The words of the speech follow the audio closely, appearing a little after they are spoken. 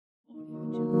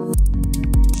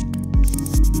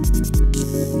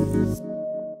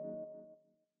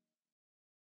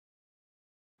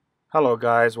Hello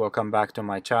guys, welcome back to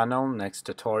my channel,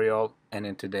 NexTutorial, and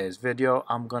in today's video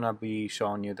I'm gonna be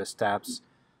showing you the steps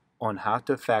on how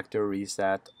to factory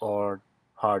reset or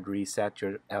hard reset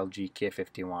your LG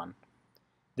K51.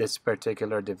 This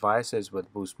particular device is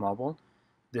with Boost Mobile.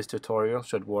 This tutorial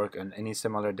should work on any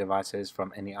similar devices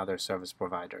from any other service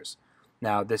providers.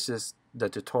 Now this is the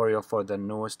tutorial for the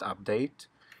newest update,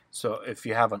 so if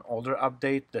you have an older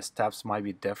update the steps might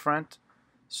be different.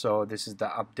 So this is the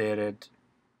updated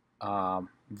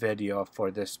video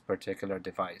for this particular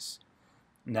device.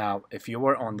 Now if you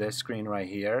were on this screen right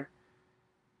here,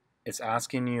 it's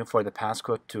asking you for the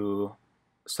passcode to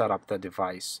set up the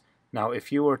device. Now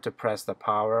if you were to press the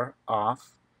power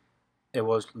off, it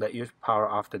will let you power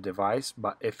off the device,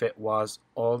 but if it was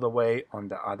all the way on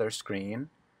the other screen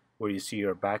where you see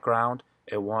your background,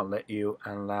 it won't let you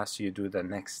unless you do the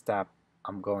next step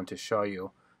I'm going to show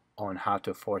you on how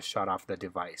to force shut off the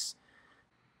device.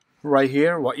 Right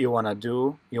here, what you want to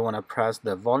do, you want to press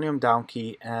the volume down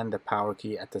key and the power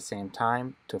key at the same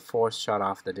time to force shut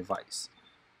off the device.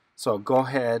 So go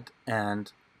ahead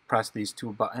and press these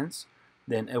two buttons,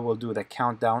 then it will do the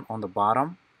countdown on the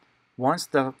bottom. Once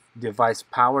the device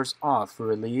powers off,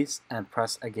 release and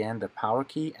press again the power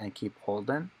key and keep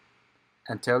holding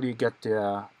until you get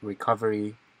the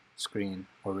recovery screen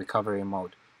or recovery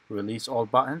mode. Release all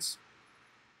buttons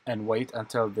and wait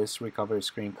until this recovery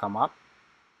screen come up.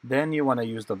 Then you want to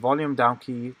use the volume down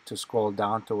key to scroll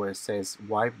down to where it says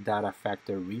wipe data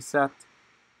factory reset.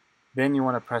 Then you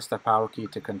want to press the power key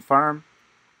to confirm.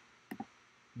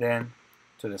 Then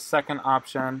to the second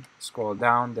option, scroll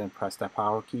down, then press the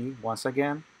power key once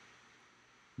again.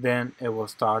 Then it will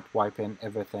start wiping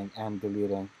everything and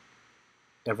deleting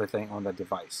everything on the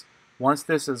device. Once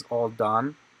this is all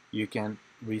done, you can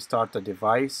restart the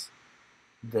device.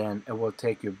 Then it will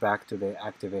take you back to the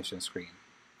activation screen.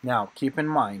 Now keep in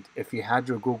mind, if you had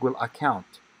your Google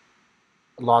account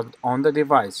logged on the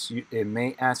device, it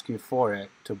may ask you for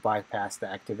it to bypass the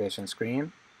activation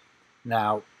screen.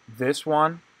 Now this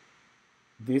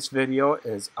video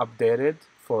is updated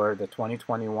for the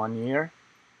 2021 year.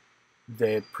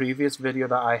 The previous video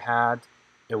that I had,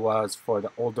 it was for the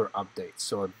older update.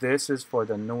 So this is for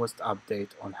the newest update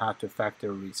on how to factory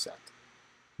reset.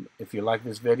 If you like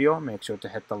this video, make sure to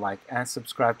hit the like and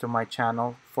subscribe to my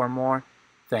channel for more.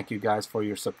 Thank you guys for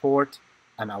your support,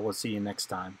 and I will see you next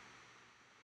time.